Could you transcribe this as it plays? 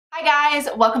Hi guys,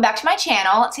 welcome back to my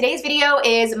channel. Today's video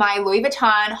is my Louis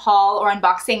Vuitton haul or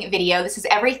unboxing video. This is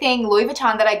everything Louis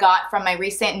Vuitton that I got from my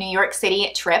recent New York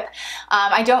City trip.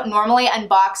 I don't normally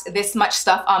unbox this much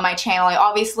stuff on my channel. I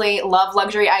obviously love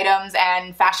luxury items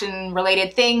and fashion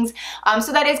related things,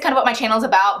 so that is kind of what my channel is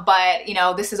about, but you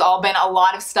know, this has all been a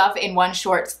lot of stuff in one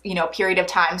short, period of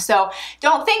time. So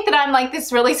don't think that I'm like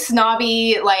this really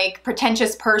snobby, like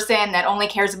pretentious person that only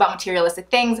cares about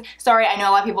materialistic things. Sorry, I know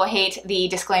a lot of people hate the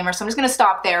disclaimer, so I'm just gonna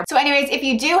stop there. So anyways, if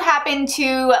you do happen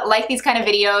to like these kind of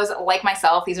videos, like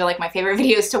myself, these are like my favorite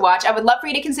videos to watch, I would love for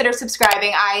you to consider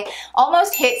subscribing. I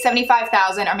almost hit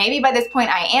 75,000, or maybe by this point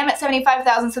I am at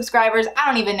 75,000 subscribers. I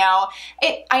don't even know.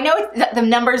 I know the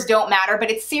numbers don't matter,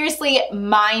 but it's seriously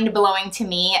mind-blowing to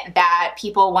me that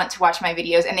people want to watch my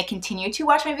videos and they continue to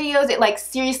watch my videos. It like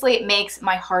seriously makes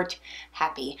my heart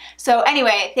happy. So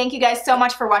anyway, thank you guys so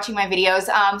much for watching my videos.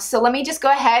 So let me just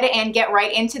go ahead and get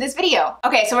right into this video.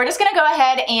 Okay, so we're just gonna go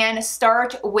ahead and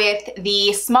start with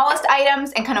the smallest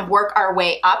items and kind of work our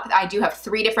way up. I do have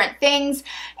 3 different things,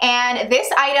 and this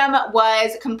item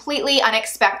was completely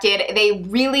unexpected. They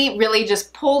really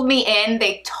just pulled me in.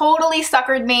 They totally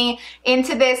suckered me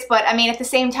into this, but I mean, at the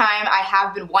same time, I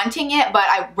have been wanting it, but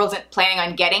I wasn't planning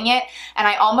on getting it. And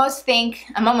I'm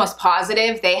almost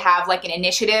positive they have like an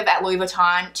initiative at Louis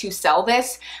Vuitton to sell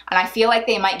this, and I feel like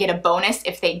they might get a bonus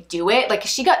if they do it. Like,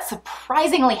 she got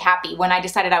surprisingly happy when I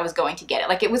decided I was going to get it.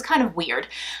 Like, it was kind of weird.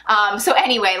 So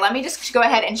anyway, let me just go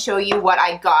ahead and show you what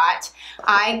I got.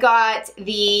 I got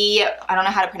the, I don't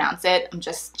know how to pronounce it, I'm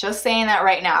just saying that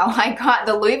right now. I got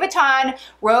the Louis Vuitton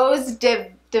Rose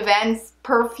de Vence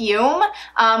perfume,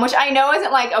 which I know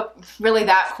isn't like really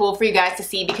that cool for you guys to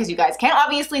see because you guys can't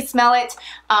obviously smell it,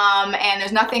 and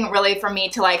there's nothing really for me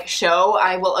to like show.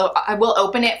 I will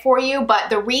open it for you, but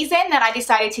the reason that I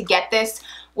decided to get this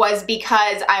was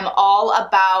because I'm all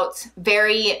about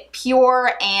very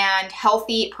pure and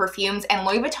healthy perfumes, and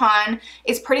Louis Vuitton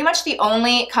is pretty much the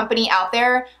only company out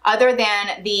there other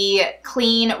than the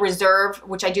Clean Reserve,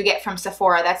 which I do get from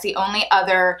Sephora. That's the only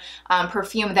other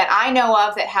perfume that I know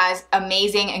of that has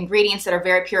amazing ingredients that are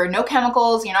very pure, no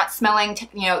chemicals. You're not smelling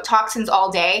toxins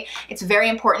all day. It's very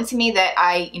important to me that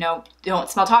I don't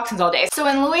smell toxins all day. So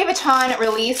when Louis Vuitton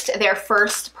released their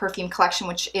first perfume collection,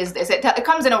 which is this, it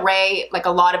comes in array, like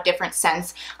a lot of different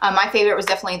scents. My favorite was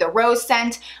definitely the rose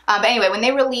scent. But anyway, when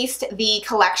they released the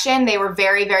collection, they were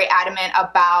very adamant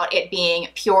about it being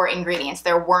pure ingredients.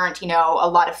 There weren't, a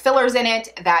lot of fillers in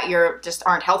it that just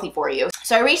aren't healthy for you.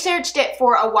 So I researched it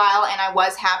for a while and I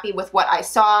was happy with what I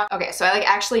saw. Okay, so I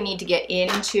actually need to get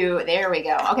into, there we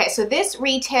go. Okay, so this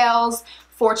retails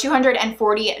for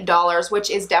 $240, which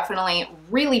is definitely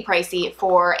really pricey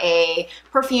for a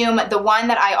perfume. The one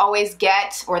that I always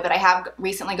get, or that I have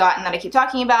recently gotten that I keep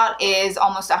talking about, is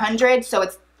almost $100, so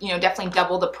it's definitely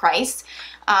double the price.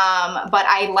 But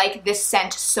I like this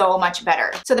scent so much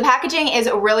better. So the packaging is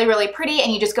really pretty,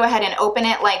 and you just go ahead and open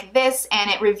it like this,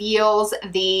 and it reveals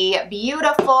the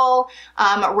beautiful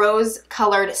rose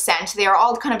colored scent. They are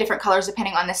all kind of different colors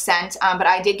depending on the scent, but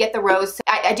I did get the rose.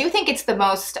 I do think it's the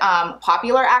most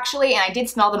popular actually, and I did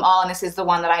smell them all, and this is the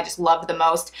one that I just loved the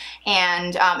most.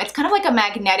 And it's kind of like a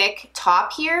magnetic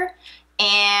top here,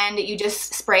 and you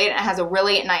just spray it, and it has a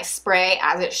really nice spray,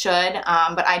 as it should,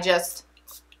 but I just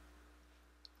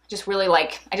really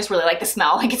like the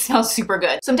smell. Like, it smells super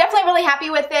good. So I'm definitely really happy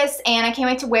with this, and I can't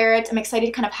wait to wear it. I'm excited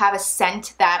to kind of have a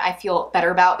scent that I feel better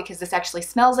about, because this actually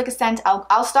smells like a scent.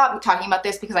 I'll stop talking about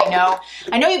this because I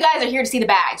know you guys are here to see the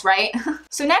bags, right?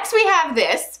 So next we have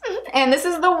this, and this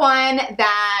is the one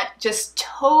that just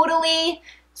totally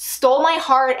stole my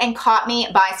heart and caught me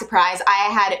by surprise.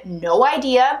 I had no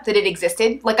idea that it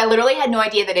existed. Like, I literally had no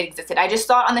idea that it existed. I just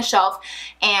saw it on the shelf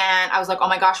and I was like, oh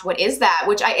my gosh, what is that?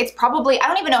 Which it's probably, I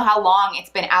don't even know how long it's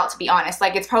been out, to be honest.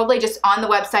 Like, it's probably just on the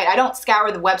website. I don't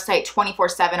scour the website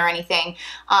 24/7 or anything.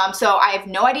 So I have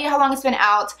no idea how long it's been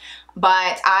out,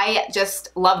 but I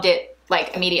just loved it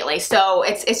like immediately. So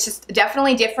it's just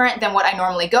definitely different than what I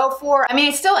normally go for. I mean,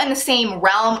 it's still in the same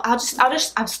realm. I'll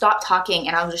stop talking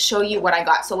and I'll just show you what I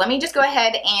got. So let me just go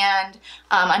ahead and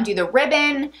undo the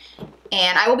ribbon,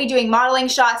 and I will be doing modeling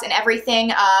shots and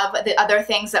everything of the other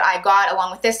things that I got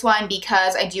along with this one,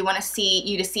 because I do want to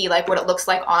see like what it looks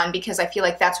like on, because I feel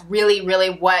like that's really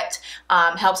what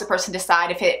helps a person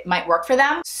decide if it might work for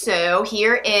them. So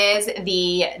here is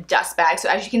the dust bag. So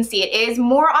as you can see, it is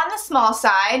more on the small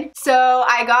side. So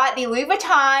I got the Louis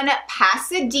Vuitton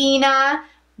Pasadena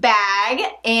bag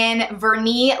in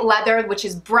Vernis leather, which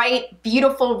is bright,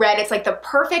 beautiful red. It's like the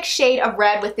perfect shade of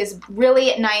red with this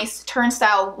really nice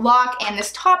turnstile lock and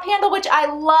this top handle, which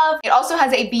I love. It also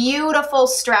has a beautiful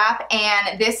strap,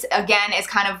 and this again is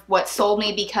kind of what sold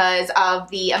me because of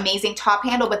the amazing top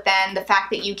handle, but then the fact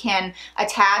that you can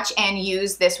attach and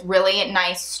use this really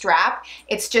nice strap.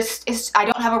 I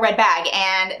don't have a red bag,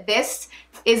 and this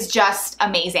is just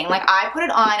amazing. Like, I put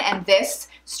it on and this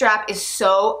strap is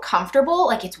so comfortable,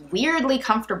 like it's weirdly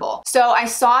comfortable. So I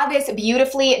saw this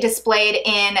beautifully displayed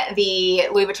in the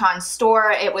Louis Vuitton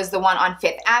store. It was the one on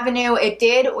 5th Avenue.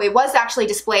 It was actually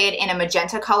displayed in a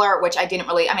magenta color, which I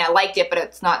liked it, but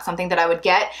it's not something that I would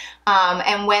get.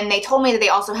 And when they told me that they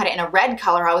also had it in a red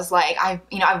color, I was like, I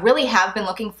really have been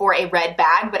looking for a red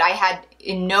bag, but I had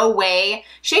in no way,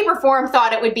 shape, or form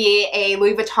thought it would be a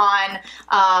Louis Vuitton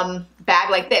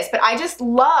bag like this. But I just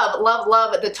love, love,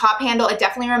 love the top handle. It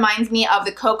definitely reminds me of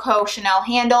the Coco Chanel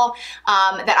handle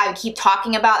that I keep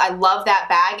talking about. I love that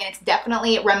bag, and it's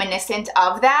definitely reminiscent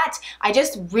of that. I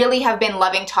just really have been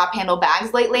loving top handle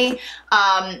bags lately.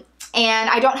 And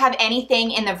I don't have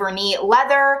anything in the Vernis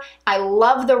leather. I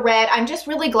love the red. I'm just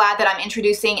really glad that I'm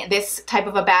introducing this type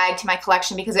of a bag to my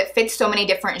collection because it fits so many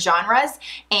different genres,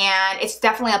 and it's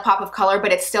definitely a pop of color,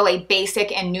 but it's still a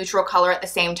basic and neutral color at the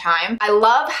same time. I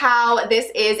love how this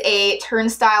is a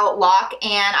turnstile lock,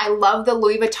 and I love the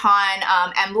Louis Vuitton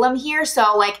emblem here.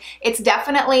 So like, it's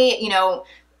definitely, you know,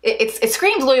 it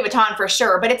screams Louis Vuitton for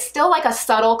sure, but it's still like a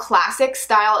subtle classic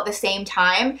style at the same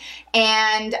time.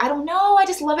 And I don't know, I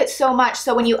just love it so much.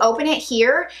 So when you open it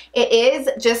here, it is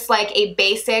just like a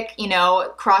basic, you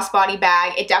know, crossbody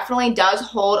bag. It definitely does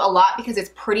hold a lot because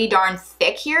it's pretty darn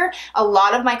thick here. A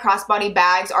lot of my crossbody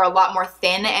bags are a lot more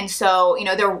thin, and so, you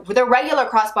know, they're regular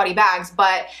crossbody bags,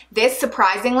 but this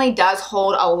surprisingly does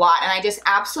hold a lot, and I just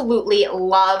absolutely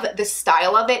love the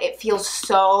style of it. It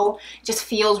just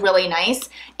feels really nice.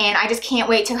 And I just can't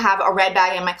wait to have a red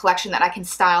bag in my collection that I can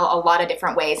style a lot of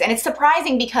different ways. And it's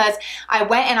surprising because I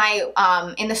went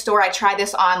and in the store, I tried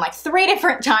this on like 3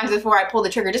 different times before I pulled the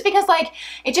trigger, just because like,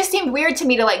 it just seemed weird to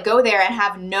me to like go there and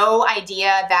have no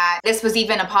idea that this was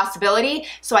even a possibility.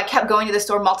 So I kept going to the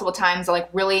store multiple times to like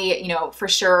really, you know, for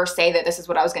sure say that this is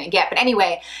what I was gonna get. But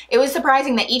anyway, it was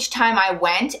surprising that each time I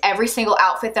went, every single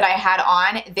outfit that I had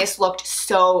on, this looked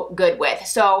so good with.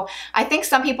 So I think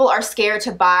some people are scared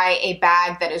to buy a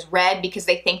bag that is red because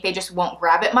they think they just won't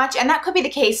grab it much, and that could be the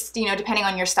case, you know, depending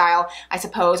on your style, I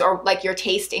suppose, or like your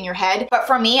taste in your head. But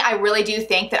for me, I really do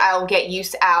think that I'll get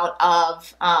use out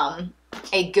of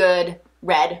a good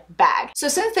red bag. So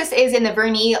since this is in the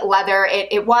Vernis leather,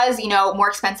 it was, you know, more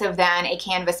expensive than a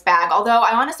canvas bag, although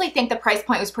I honestly think the price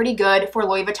point was pretty good for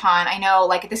Louis Vuitton. I know,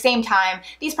 like, at the same time,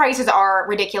 these prices are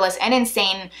ridiculous and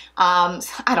insane.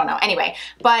 I don't know. Anyway,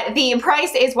 but the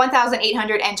price is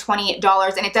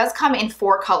 $1,820, and it does come in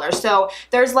 4 colors. So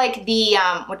there's like the,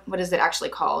 what is it actually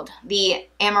called? The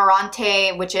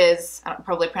Amarante, which is, I'm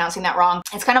probably pronouncing that wrong.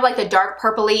 It's kind of like the dark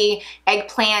purpley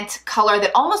eggplant color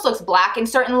that almost looks black in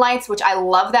certain lights, which I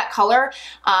love that color.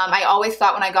 I always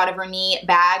thought when I got a Vernis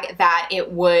bag that it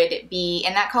would be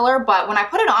in that color, but when I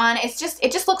put it on, it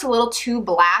just looks a little too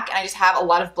black, and I just have a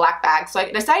lot of black bags. So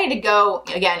I decided to go,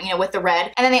 again, you know, with the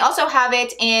red. And then they also have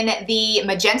it in the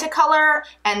magenta color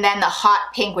and then the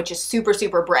hot pink, which is super,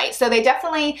 super bright. So they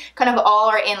definitely kind of all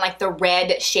are in like the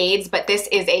red shades, but this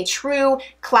is a true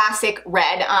classic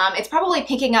red. It's probably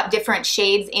picking up different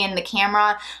shades in the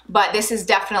camera, but this is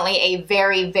definitely a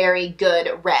very, very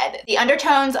good red. The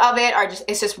undertones of it are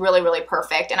it's just really, really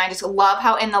perfect. And I just love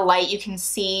how in the light you can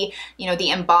see, you know, the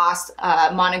embossed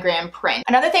monogram print.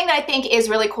 Another thing that I think is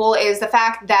really cool is the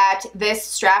fact that this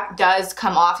strap does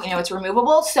come off, you know, it's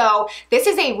removable. So this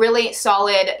is a really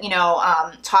solid, you know,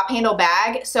 top handle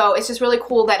bag. So it's just really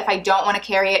cool that if I don't want to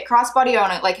carry it crossbody, I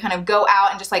want to like kind of go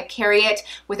out and just like carry it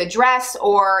with a dress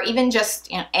or even just,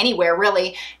 you know, anywhere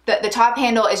really. The top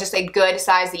handle is just a good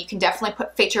size that you can definitely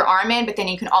fit your arm in, but then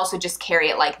you can also just carry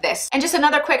it like this. And just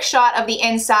another quick shot of the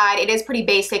inside. It is pretty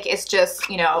basic. It's just,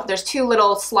 you know, there's 2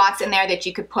 little slots in there that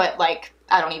you could put like,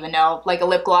 I don't even know, like a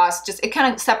lip gloss. Just, it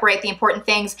kind of separate the important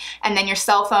things. And then your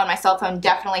cell phone, my cell phone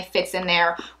definitely fits in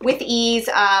there with ease.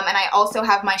 And I also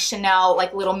have my Chanel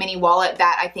like little mini wallet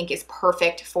that I think is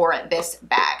perfect for this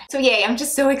bag. So yay, I'm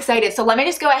just so excited. So let me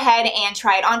just go ahead and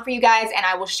try it on for you guys, and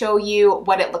I will show you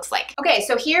what it looks like. Okay,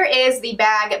 so here is the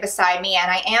bag beside me,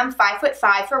 and I am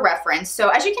 5'5" for reference. So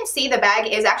as you can see, the bag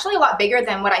is actually a lot bigger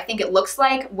than what I think it looks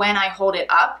like when I hold it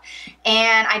up.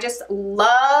 And I just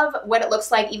love what it looks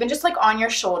like, even just like on your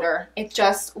shoulder. It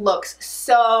just looks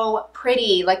so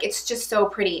pretty. Like, it's just so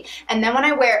pretty. And then when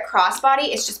I wear it crossbody,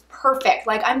 it's just perfect.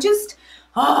 Like, I'm just,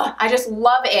 oh, I just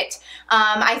love it.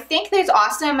 I think that it's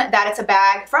awesome that it's a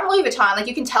bag from Louis Vuitton. Like,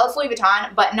 you can tell it's Louis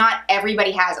Vuitton, but not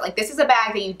everybody has it. Like, this is a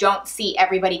bag that you don't see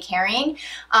everybody carrying,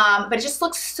 but it just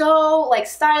looks so like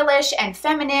stylish and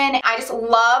feminine. I just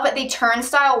love the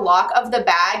turnstile lock of the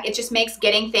bag. It just makes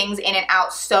getting things in and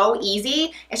out so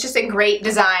easy. It's just a great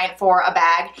design for a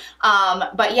bag.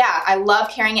 But yeah, I love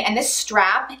carrying it, and this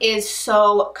strap is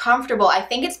so comfortable. I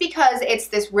think it's because it's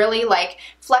this really like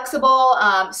flexible,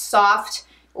 soft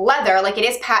leather. Like, it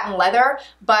is patent leather,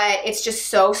 but it's just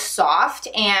so soft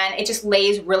and it just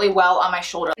lays really well on my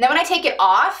shoulder. And then when I take it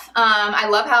off, I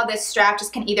love how this strap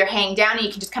just can either hang down and you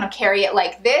can just kind of carry it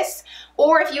like this,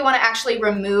 or if you want to actually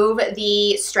remove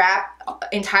the strap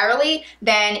entirely,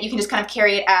 then you can just kind of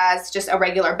carry it as just a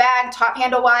regular bag, top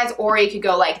handle wise, or you could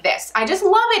go like this. I just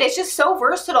love it. It's just so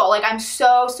versatile. Like, I'm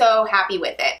so happy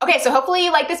with it. Okay, so hopefully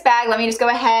you like this bag. Let me just go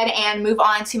ahead and move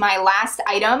on to my last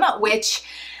item, which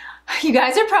you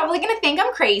guys are probably gonna think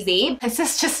I'm crazy. This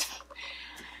is just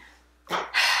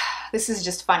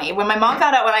funny. When my mom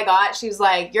found out what I got, she was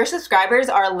like, your subscribers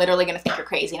are literally gonna think you're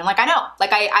crazy. And I'm like, I know,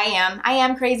 like I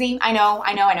am crazy. I know.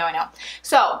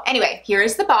 So anyway,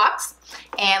 here's the box.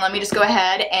 And let me just go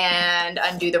ahead and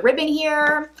undo the ribbon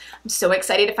here. I'm so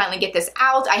excited to finally get this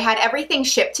out. I had everything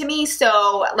shipped to me,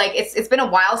 so like it's been a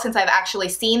while since I've actually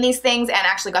seen these things and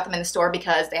actually got them in the store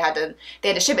because they had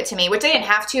to ship it to me, which they didn't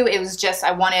have to. It was just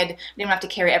I didn't have to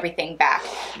carry everything back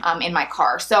in my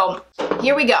car. So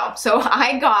here we go. So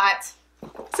I got.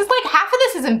 This is like, half of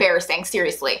this is embarrassing,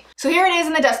 seriously. So here it is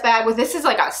in the dust bag with, this is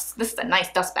a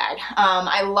nice dust bag.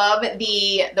 I love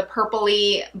the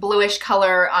purpley bluish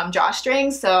color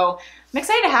drawstrings, so I'm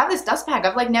excited to have this dust bag.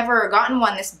 I've like never gotten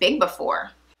one this big before.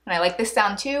 And I like this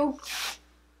sound too.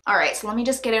 All right, so let me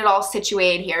just get it all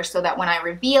situated here so that when I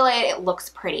reveal it, it looks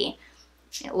pretty.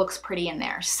 It looks pretty in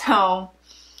there, so.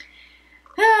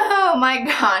 Oh my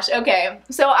gosh, okay.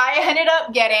 So I ended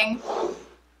up getting,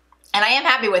 and I am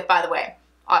happy with, by the way,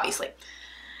 obviously.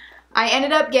 I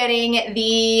ended up getting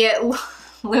the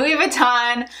Louis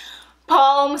Vuitton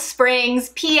Palm Springs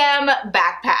PM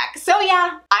backpack. So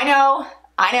yeah, I know,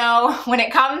 when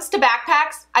it comes to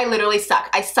backpacks, I literally suck.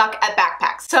 I suck at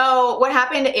backpacks. So what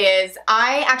happened is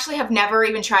I actually have never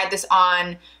even tried this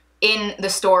on in the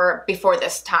store before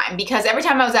this time, because every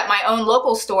time I was at my own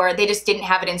local store, they just didn't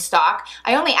have it in stock.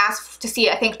 I only asked to see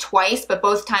it, I think twice, but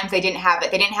both times they didn't have it.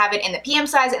 They didn't have it in the PM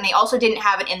size, and they also didn't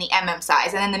have it in the MM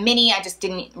size. And then the mini, I just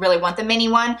didn't really want the mini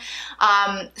one.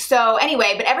 So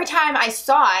anyway, but every time I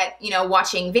saw it, you know,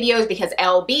 watching videos, because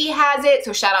LB has it,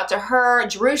 so shout out to her,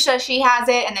 Jerusha, she has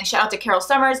it, and then shout out to Carol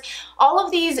Summers. All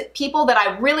of these people that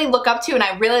I really look up to and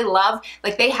I really love,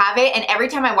 like they have it, and every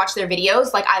time I watch their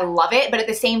videos, like I love it, but at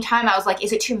the same time, I was like,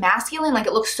 is it too masculine? Like,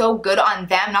 it looks so good on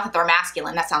them. Not that they're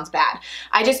masculine, that sounds bad.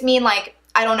 I just mean, like,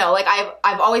 I don't know, like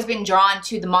I've always been drawn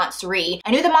to the Montsuri.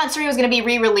 I knew the Montsuri was gonna be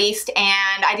re-released,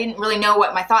 and I didn't really know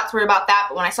what my thoughts were about that,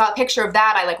 but when I saw a picture of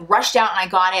that, I like rushed out and I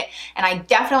got it, and I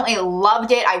definitely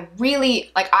loved it. I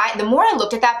really, like, the more I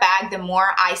looked at that bag, the more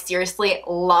I seriously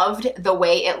loved the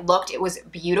way it looked. It was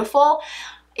beautiful.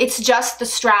 It's just the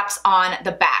straps on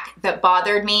the back that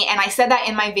bothered me, and I said that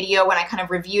in my video when I kind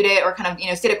of reviewed it, or kind of, you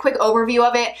know, did a quick overview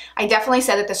of it. I definitely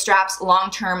said that the straps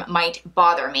long-term might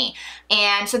bother me.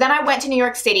 And so then I went to New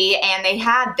York City and they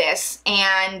had this,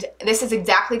 and this is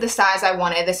exactly the size I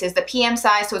wanted. This is the PM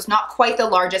size, so it's not quite the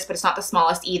largest, but it's not the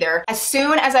smallest either. As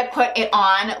soon as I put it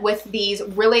on with these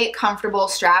really comfortable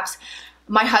straps,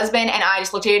 my husband and I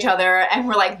just looked at each other and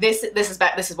we're like, this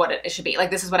is what it should be.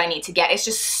 Like, this is what I need to get. It's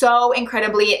just so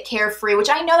incredibly carefree, which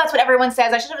I know that's what everyone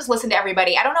says. I should have just listened to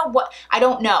everybody. I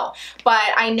don't know.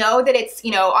 But I know that it's,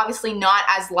 you know, obviously not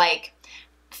as like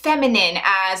feminine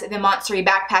as the Montsuri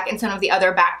backpack and some of the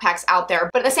other backpacks out there.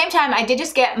 But at the same time, I did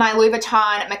just get my Louis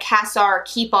Vuitton Macassar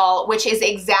Keepall, which is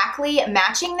exactly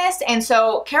matching this. And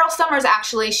so Carol Summers,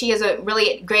 actually, she has a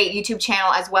really great YouTube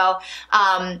channel as well.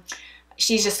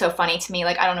 She's just so funny to me.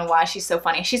 Like, I don't know why she's so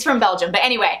funny. She's from Belgium. But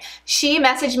anyway, she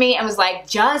messaged me and was like,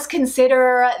 just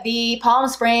consider the Palm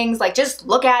Springs. Like, just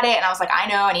look at it. And I was like, I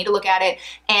know, I need to look at it.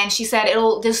 And she said,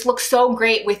 it'll just look so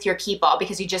great with your Keepall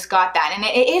because you just got that. And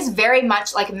it is very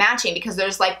much like matching because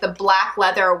there's like the black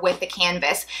leather with the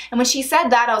canvas. And when she said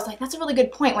that, I was like, that's a really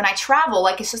good point. When I travel,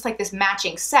 like, it's just like this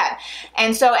matching set.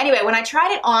 And so anyway, when I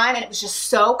tried it on, and it was just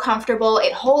so comfortable.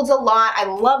 It holds a lot. I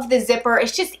love the zipper.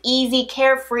 It's just easy,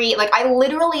 carefree. Like, I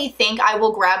literally think I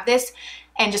will grab this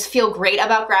and just feel great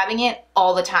about grabbing it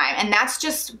all the time. And that's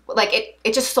just like,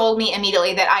 it just sold me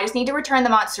immediately that I just need to return the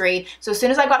Montsuri. So as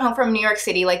soon as I got home from New York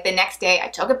City, like the next day, I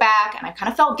took it back and I kind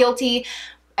of felt guilty,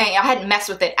 I hadn't messed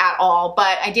with it at all,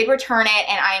 but I did return it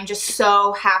and I am just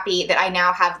so happy that I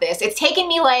now have this. It's taken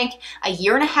me like a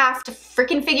year and a half to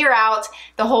freaking figure out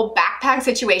the whole backpack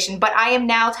situation, but I am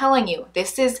now telling you,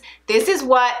 this is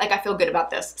what, like, I feel good about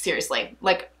this, seriously,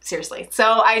 like, seriously.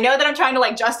 So I know that I'm trying to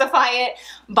like justify it,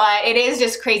 but it is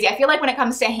just crazy. I feel like when it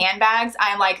comes to handbags,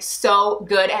 I'm like so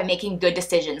good at making good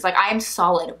decisions. Like, I am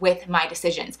solid with my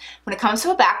decisions. When it comes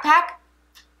to a backpack,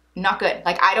 not good.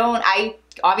 Like, I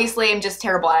obviously am just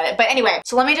terrible at it. But anyway,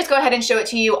 so let me just go ahead and show it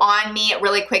to you on me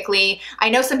really quickly. I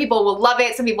know some people will love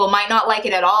it, some people might not like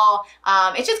it at all.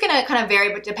 It's just gonna kind of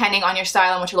vary depending on your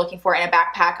style and what you're looking for in a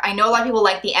backpack. I know a lot of people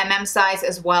like the MM size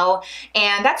as well,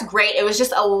 and that's great. It was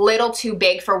just a little too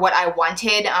big for what I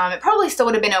wanted. It probably still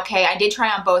would have been okay. I did try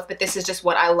on both, but this is just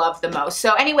what I love the most.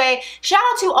 So anyway, shout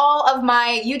out to all of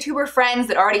my YouTuber friends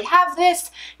that already have this.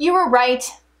 You were right.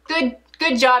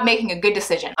 Good job making a good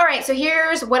decision. All right, so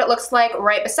here's what it looks like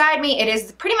right beside me. It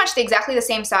is pretty much exactly the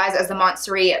same size as the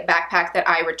Montsuri backpack that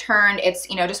I returned. It's,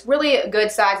 you know, just really a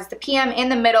good size. It's the PM in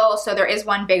the middle, so there is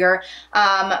one bigger.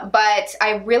 But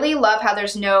I really love how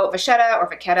there's no vachetta or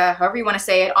vachetta, however you want to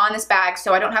say it, on this bag,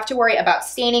 so I don't have to worry about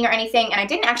staining or anything. And I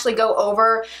didn't actually go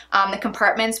over the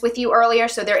compartments with you earlier,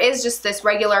 so there is just this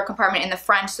regular compartment in the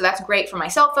front, so that's great for my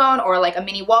cell phone or like a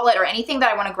mini wallet or anything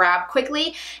that I want to grab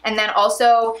quickly. And then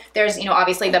also there's, you know,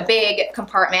 obviously the big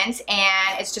compartment,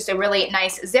 and it's just a really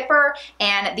nice zipper,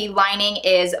 and the lining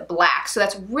is black. So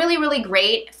that's really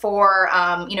great for,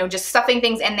 you know, just stuffing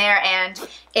things in there, and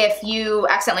if you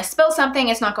accidentally spill something,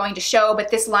 it's not going to show,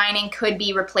 but this lining could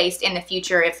be replaced in the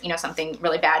future if, you know, something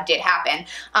really bad did happen.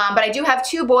 But I do have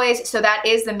two boys, so that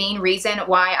is the main reason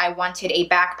why I wanted a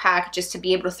backpack, just to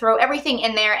be able to throw everything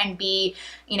in there and be,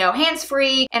 you know,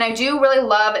 hands-free. And I do really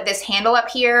love this handle up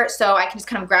here, so I can just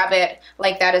kind of grab it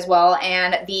like that as well.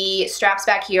 And the straps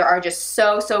back here are just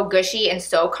so gushy and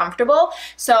so comfortable.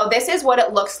 So this is what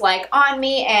it looks like on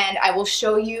me, and I will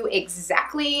show you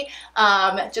exactly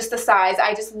just the size.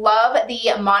 I just love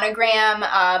the monogram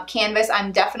canvas.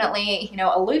 I'm definitely, you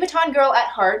know, a Louis Vuitton girl at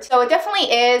heart. So it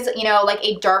definitely is, you know, like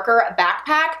a darker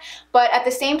backpack, but at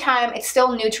the same time, it's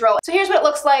still neutral. So here's what it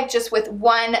looks like just with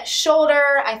one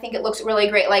shoulder. I think it looks really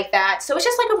great like that. So it's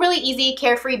just like a really easy,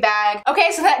 carefree bag. Okay,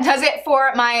 so that does it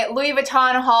for my Louis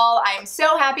Vuitton haul. I am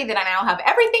so happy that I now have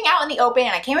everything out in the open,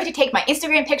 and I can't wait to take my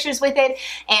Instagram pictures with it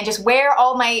and just wear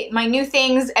all my new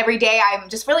things every day. I'm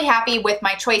just really happy with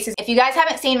my choices. If you guys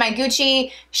haven't seen my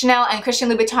Gucci, Chanel, and Christian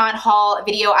Louboutin haul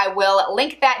video, I will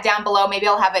link that down below. Maybe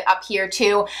I'll have it up here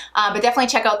too, but definitely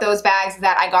check out those bags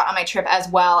that I got on my trip as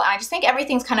well. And I just think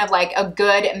everything's kind of like a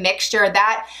good mixture.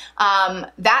 That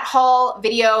haul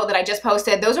video that I just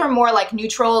posted, those were more like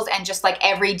neutrals and just like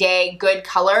everyday good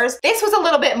colors. This was a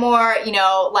little bit more, you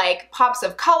know, like pops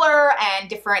of color and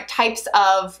different types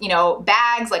of, you know,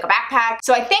 bags, like a backpack.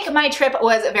 So I think my trip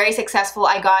was very successful.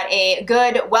 I got a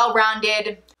good,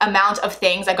 well-rounded amount of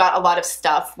things. I got a lot of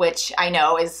stuff, which I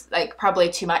know is like probably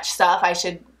too much stuff.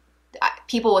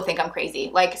 People would think I'm crazy.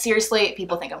 Like, seriously,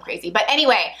 people think I'm crazy. But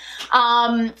anyway,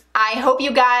 I hope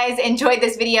you guys enjoyed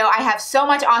this video. I have so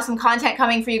much awesome content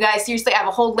coming for you guys. Seriously, I have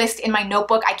a whole list in my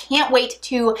notebook. I can't wait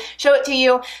to show it to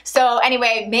you. So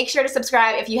anyway, make sure to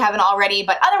subscribe if you haven't already.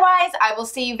 But otherwise, I will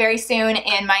see you very soon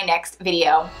in my next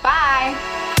video.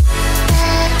 Bye!